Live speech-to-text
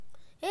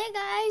Hey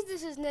guys,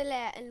 this is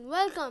Nilay and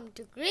welcome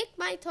to Greek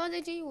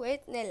Mythology with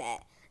Nilay.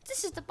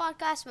 This is the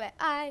podcast where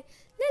I,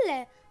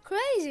 Nilay,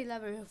 crazy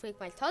lover of Greek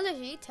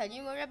mythology, tell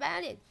you more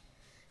about it.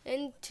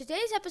 In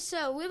today's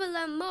episode, we will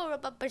learn more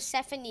about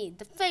Persephone,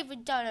 the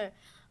favorite daughter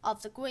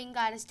of the Greek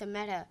goddess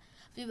Demeter.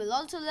 We will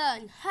also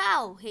learn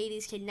how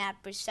Hades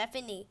kidnapped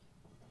Persephone.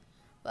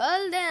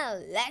 Well now,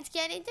 let's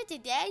get into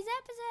today's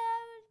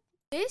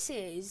episode. This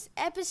is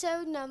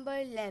episode number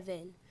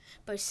 11.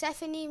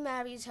 Persephone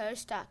marries her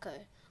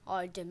stalker,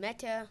 or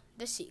Demeter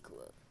the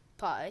sequel,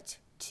 part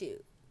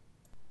 2.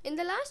 In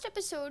the last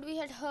episode we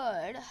had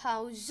heard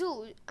how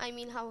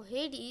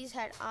Hades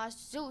had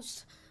asked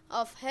Zeus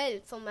of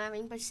help for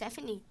marrying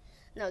Persephone.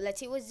 Now let's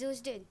see what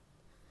Zeus did.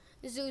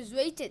 Zeus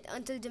waited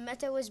until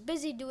Demeter was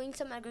busy doing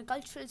some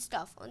agricultural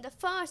stuff on the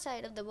far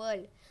side of the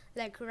world,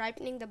 like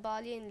ripening the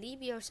barley in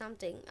Libya or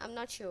something, I'm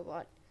not sure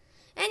what.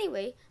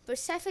 Anyway,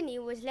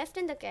 Persephone was left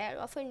in the care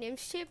of her nymph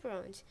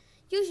chaperones.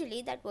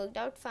 Usually that worked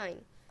out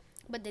fine.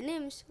 But the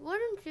nymphs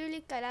weren't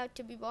really cut out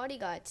to be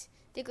bodyguards.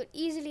 They could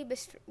easily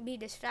be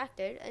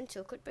distracted, and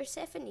so could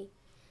Persephone.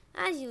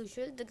 As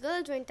usual, the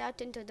girls went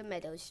out into the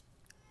meadows.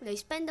 They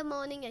spent the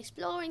morning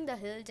exploring the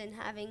hills and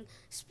having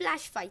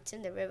splash fights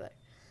in the river.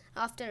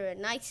 After a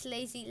nice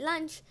lazy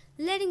lunch,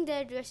 letting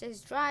their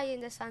dresses dry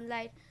in the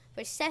sunlight,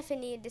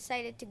 Persephone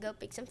decided to go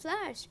pick some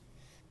flowers.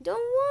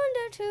 "Don't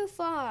wander too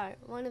far,"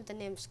 one of the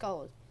nymphs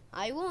called.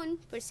 "I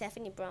won't,"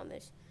 Persephone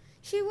promised.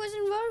 She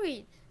wasn't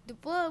worried. The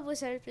world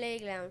was her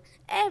playground.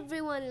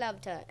 Everyone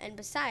loved her, and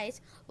besides,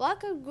 what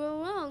could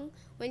go wrong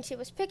when she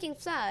was picking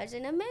flowers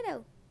in a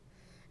meadow?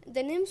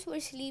 The nymphs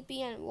were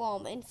sleepy and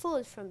warm and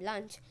full from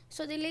lunch,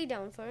 so they lay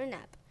down for a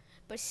nap.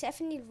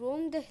 Persephone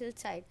roamed the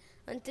hillside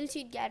until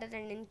she'd gathered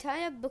an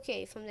entire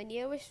bouquet from the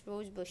nearest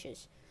rose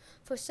bushes.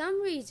 For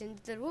some reason,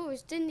 the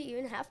rose didn't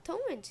even have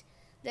thorns.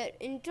 Their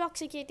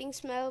intoxicating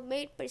smell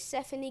made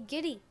Persephone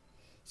giddy.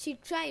 She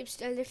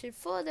traipsed a little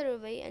further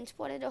away and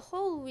spotted a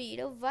whole field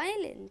of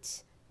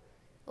violets.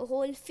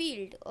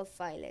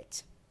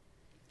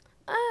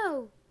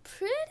 "Oh,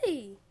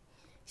 pretty!"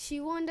 She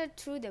wandered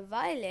through the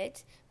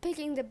violets,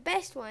 picking the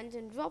best ones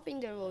and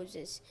dropping the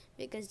roses,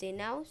 because they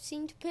now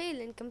seemed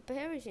pale in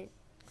comparison.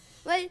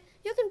 Well,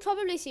 you can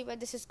probably see where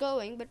this is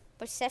going, but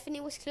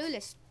Persephone was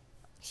clueless.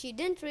 She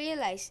didn't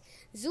realize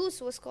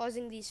Zeus was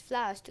causing these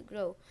flowers to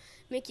grow,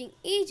 making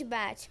each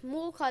batch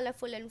more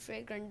colorful and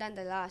fragrant than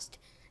the last,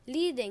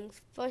 leading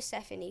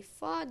Persephone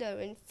farther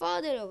and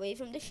farther away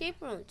from the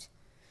chaperones.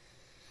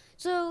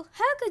 So,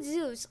 how could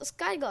Zeus, a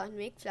sky god,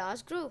 make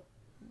flowers grow?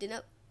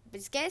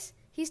 But guess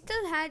he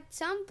still had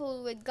some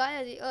pull with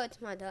Gaia, the Earth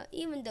Mother,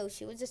 even though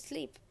she was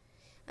asleep.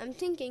 I'm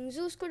thinking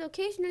Zeus could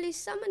occasionally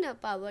summon her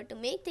power to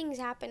make things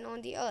happen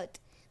on the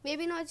earth.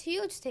 Maybe not a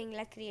huge thing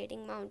like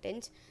creating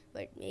mountains,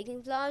 but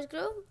making flowers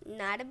grow?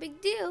 Not a big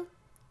deal.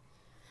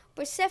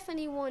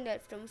 Persephone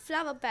wandered from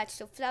flower patch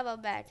to flower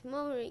patch,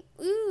 murmuring,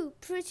 ooh,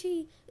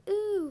 pretty,"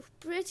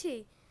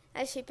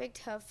 as she picked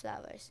her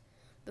flowers.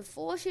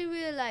 Before she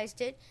realized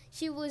it,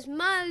 she was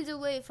miles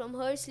away from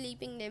her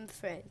sleeping nymph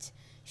friends.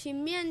 She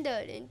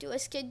meandered into a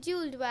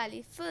scheduled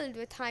valley filled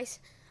with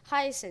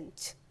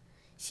hyacinths.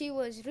 She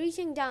was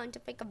reaching down to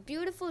pick a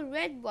beautiful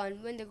red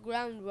one when the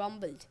ground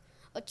rumbled.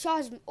 A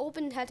chasm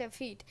opened at her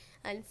feet,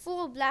 and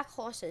 4 black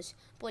horses,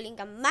 pulling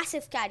a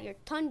massive chariot,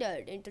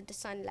 thundered into the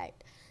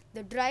sunlight.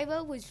 The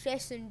driver was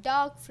dressed in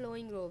dark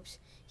flowing robes.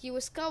 He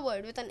was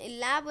covered with an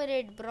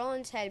elaborate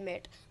bronze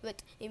helmet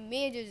with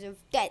images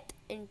of death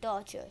and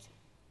torture.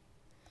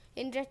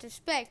 In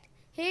retrospect,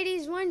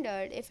 Hades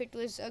wondered if it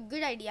was a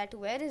good idea to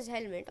wear his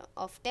helmet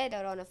of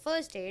terror on a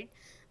first date,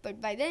 but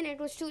by then it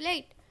was too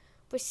late.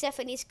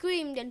 Persephone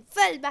screamed and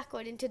fell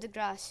backward into the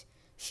grass.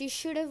 She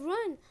should have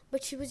run,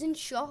 but she was in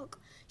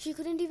shock. She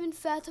couldn't even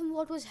fathom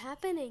what was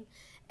happening.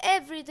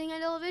 Everything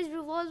had always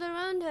revolved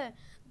around her,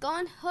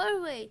 gone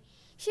her way.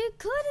 She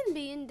couldn't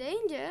be in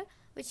danger,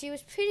 but she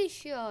was pretty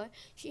sure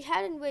she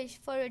hadn't wished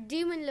for a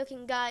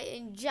demon-looking guy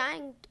in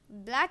giant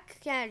black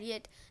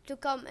chariot to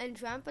come and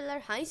trample her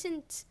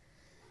hyacinths.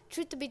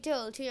 Truth to be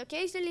told, she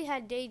occasionally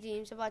had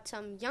daydreams about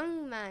some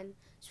young man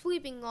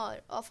sweeping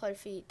her off her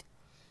feet.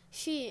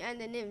 She and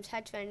the nymphs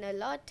had spent a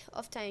lot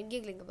of time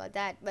giggling about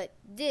that, but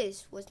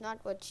this was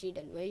not what she'd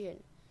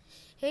envisioned.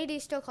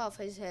 Hades took off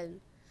his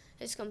helm.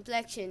 His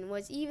complexion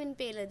was even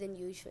paler than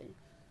usual.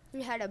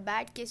 He had a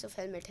bad case of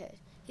helmet hair.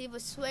 He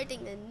was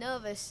sweating and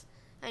nervous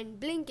and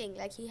blinking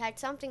like he had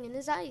something in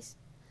his eyes.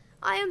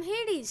 "I am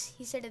Hades,"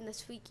 he said in a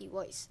squeaky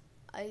voice.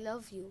 "I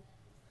love you."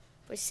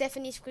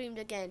 Persephone screamed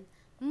again,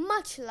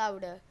 much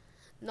louder.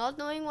 Not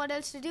knowing what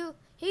else to do,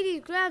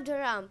 Hades grabbed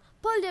her arm,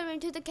 pulled her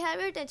into the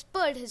chariot, and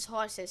spurred his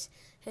horses.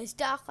 His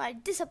dark eye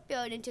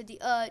disappeared into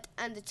the earth,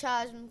 and the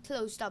chasm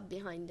closed up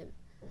behind him.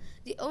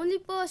 The only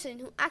person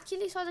who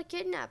actually saw the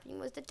kidnapping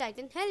was the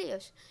Titan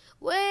Helios,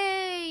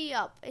 way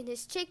up in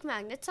his chick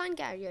magnet sun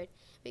chariot,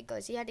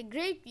 because he had a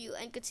great view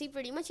and could see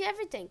pretty much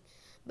everything.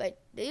 But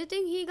do you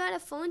think he got a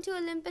phone to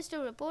Olympus to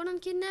report on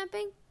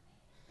kidnapping?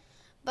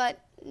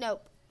 But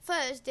nope.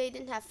 First, they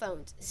didn't have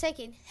phones.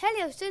 Second,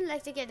 Helios didn't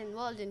like to get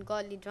involved in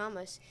godly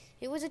dramas.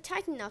 He was a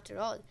titan after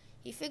all.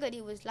 He figured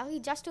he was lucky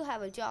just to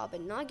have a job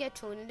and not get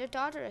thrown into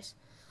Tartarus.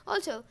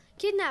 Also,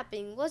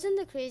 kidnapping wasn't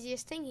the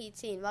craziest thing he'd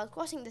seen while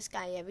crossing the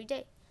sky every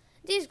day.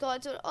 These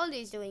gods were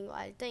always doing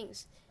wild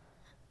things.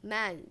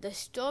 Man, the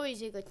stories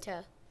he could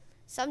tell.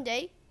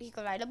 Someday, he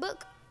could write a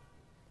book.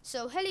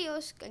 So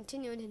Helios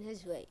continued in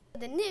his way.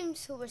 The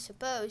nymphs who were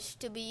supposed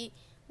to be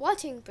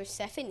watching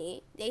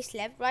Persephone, they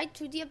slept right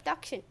through the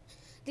abduction.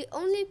 The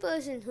only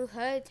person who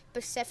heard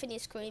Persephone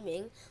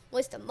screaming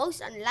was the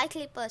most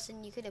unlikely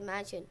person you could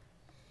imagine.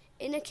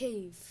 In a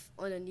cave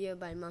on a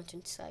nearby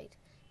mountainside,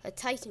 a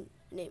titan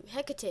named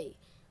Hecate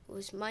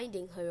was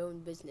minding her own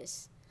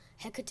business.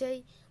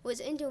 Hecate was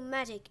into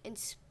magic and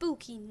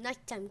spooky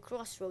nighttime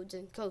crossroads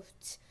and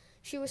ghosts.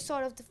 She was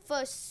sort of the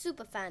first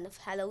superfan of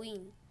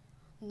Halloween.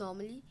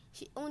 Normally,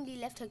 she only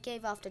left her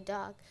cave after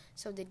dark,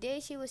 so the day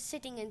she was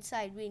sitting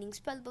inside reading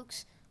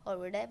spellbooks or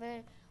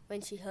whatever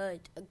when she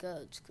heard a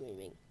girl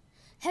screaming.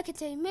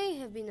 Hecate may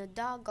have been a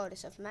dark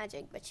goddess of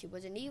magic, but she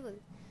wasn't evil.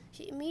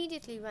 She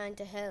immediately ran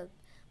to help,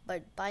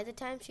 but by the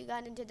time she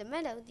got into the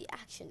meadow, the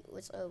action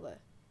was over.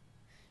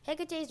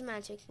 Hecate's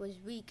magic was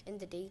weak in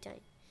the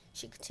daytime.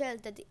 She could tell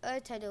that the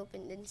earth had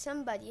opened and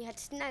somebody had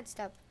snatched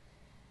up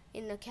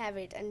in a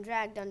cavern and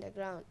dragged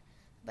underground.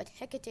 But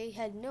Hecate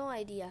had no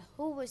idea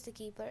who was the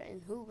keeper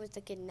and who was the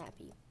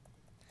kidnappee.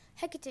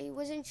 Hecate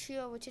wasn't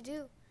sure what to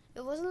do.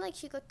 It wasn't like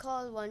she could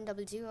call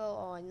 100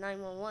 or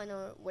 911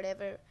 or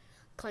whatever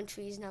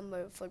country's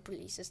number for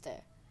police is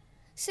there.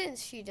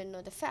 Since she didn't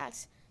know the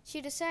facts, she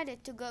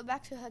decided to go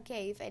back to her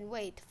cave and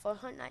wait for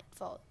her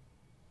nightfall,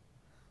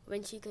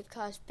 when she could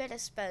cast better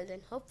spells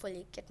and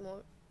hopefully get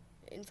more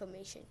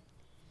information.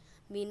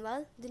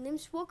 Meanwhile, the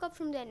nymphs woke up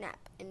from their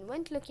nap and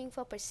went looking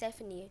for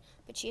Persephone,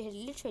 but she had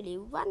literally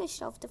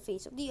vanished off the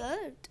face of the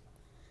earth.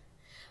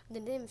 The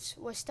nymphs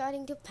were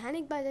starting to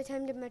panic by the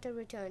time Demeter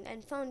returned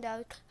and found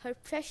out her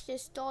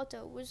precious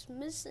daughter was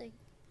missing.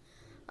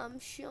 I'm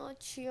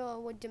not sure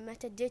what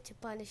Demeter did to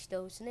punish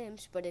those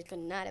nymphs, but it could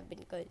not have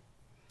been good.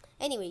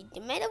 Anyway,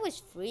 Demeter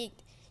was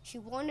freaked. She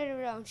wandered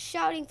around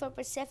shouting for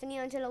Persephone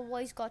until her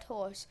voice got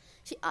hoarse.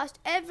 She asked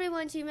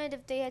everyone she met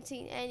if they had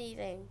seen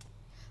anything.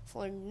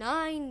 For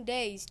 9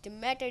 days,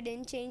 Demeter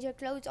didn't change her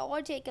clothes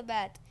or take a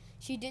bath.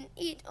 She didn't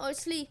eat or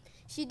sleep.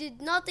 She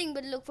did nothing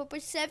but look for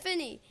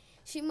Persephone.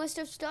 She must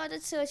have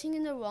started searching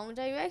in the wrong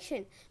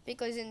direction,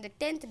 because in the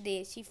 10th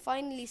day, she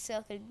finally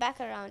circled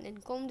back around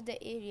and combed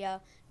the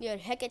area near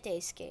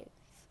Hecate's cave.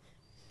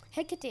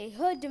 Hecate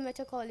heard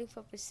Demeter calling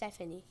for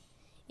Persephone.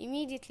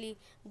 Immediately,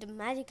 the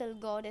magical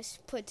goddess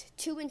put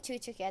 2 and 2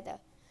 together.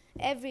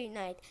 Every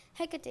night,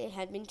 Hecate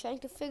had been trying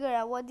to figure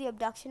out what the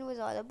abduction was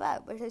all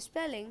about, but her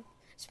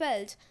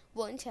spells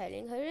weren't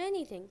telling her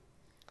anything.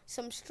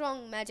 Some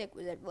strong magic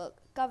was at work,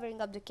 covering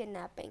up the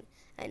kidnapping,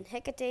 and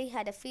Hecate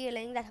had a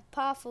feeling that a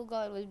powerful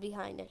god was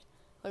behind it,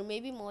 or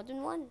maybe more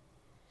than one.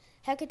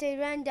 Hecate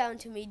ran down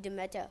to meet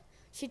Demeter.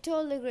 She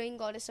told the green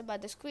goddess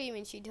about the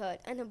screaming she'd heard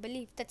and her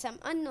belief that some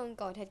unknown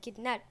god had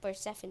kidnapped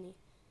Persephone.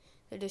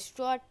 The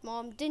distraught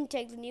mom didn't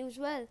take the news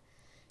well.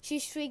 She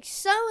shrieked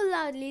so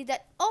loudly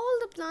that all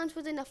the plants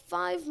within a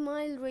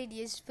 5-mile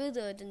radius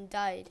withered and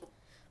died.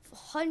 For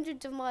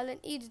hundreds of miles in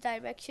each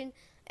direction,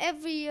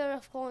 every ear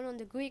of corn on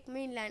the Greek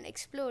mainland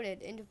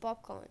exploded into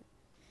popcorn.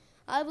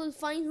 I will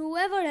find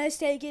whoever has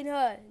taken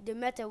her,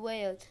 Demeter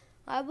wailed.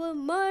 I will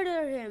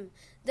murder him.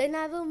 Then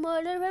I will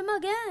murder him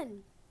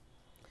again.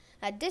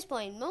 At this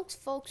point,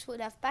 most folks would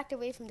have backed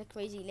away from the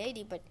crazy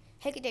lady, but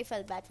Hecate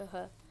felt bad for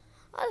her.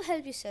 I'll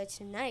help you search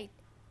tonight,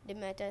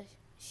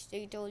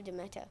 she told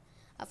Demeter.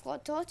 I've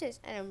got torches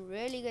and I'm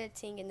really good at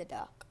seeing in the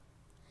dark.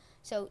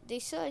 So they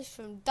searched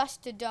from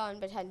dusk to dawn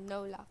but had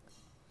no luck.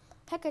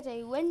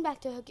 Hecate went back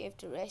to her cave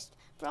to rest,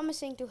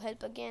 promising to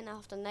help again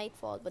after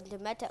nightfall, but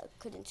Demeter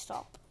couldn't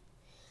stop.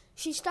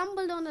 She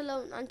stumbled on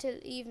alone until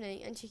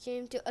evening and she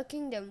came to a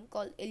kingdom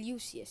called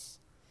Eleusis.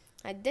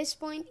 At this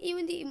point,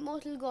 even the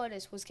immortal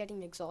goddess was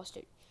getting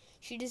exhausted.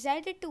 She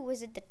decided to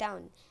visit the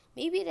town,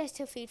 maybe rest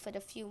her feet for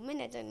a few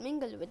minutes and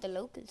mingle with the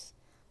locals.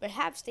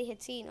 Perhaps they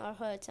had seen or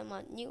heard some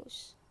odd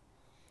news.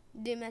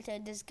 Demeter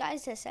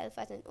disguised herself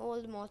as an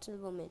old mortal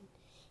woman.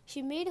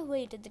 She made her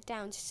way to the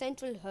town's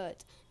central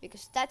hearth,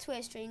 because that's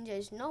where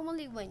strangers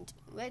normally went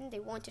when they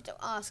wanted to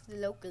ask the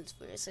locals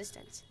for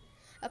assistance.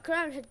 A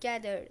crowd had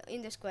gathered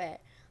in the square.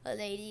 A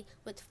lady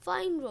with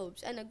fine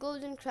robes and a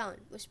golden crown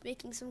was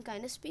making some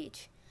kind of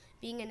speech.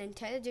 Being an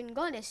intelligent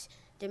goddess,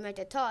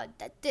 Demeter thought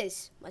that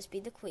this must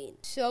be the queen.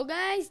 So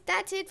guys,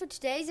 that's it for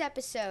today's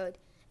episode.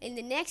 In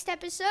the next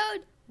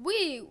episode,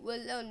 we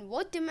will learn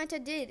what Demeter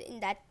did in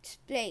that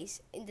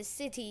place in the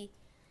city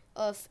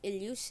of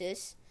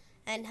Eleusis,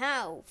 and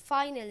how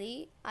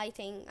finally,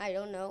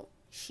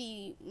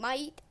 she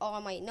might or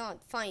might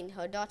not find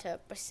her daughter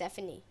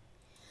Persephone.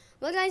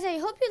 Well, guys, I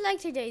hope you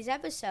liked today's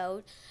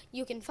episode.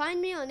 You can find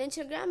me on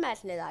Instagram at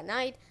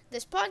Nilay.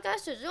 This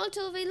podcast is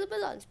also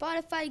available on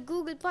Spotify,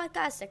 Google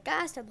Podcasts,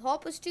 Acast,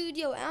 Hopper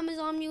Studio,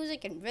 Amazon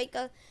Music, and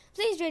Breaker.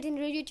 Please rate and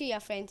review to your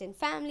friends and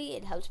family.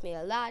 It helps me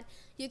a lot.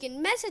 You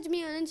can message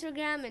me on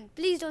Instagram, and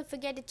please don't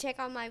forget to check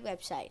out my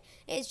website.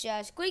 It's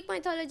just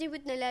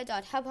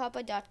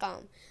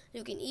GreekMythologyWithNilay.hubhopper.com.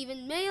 You can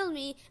even mail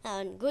me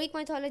on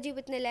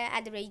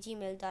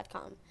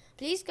GreekMythologyWithNilay@gmail.com.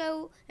 Please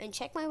go and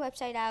check my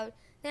website out.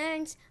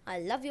 Thanks. I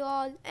love you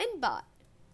all, and bye.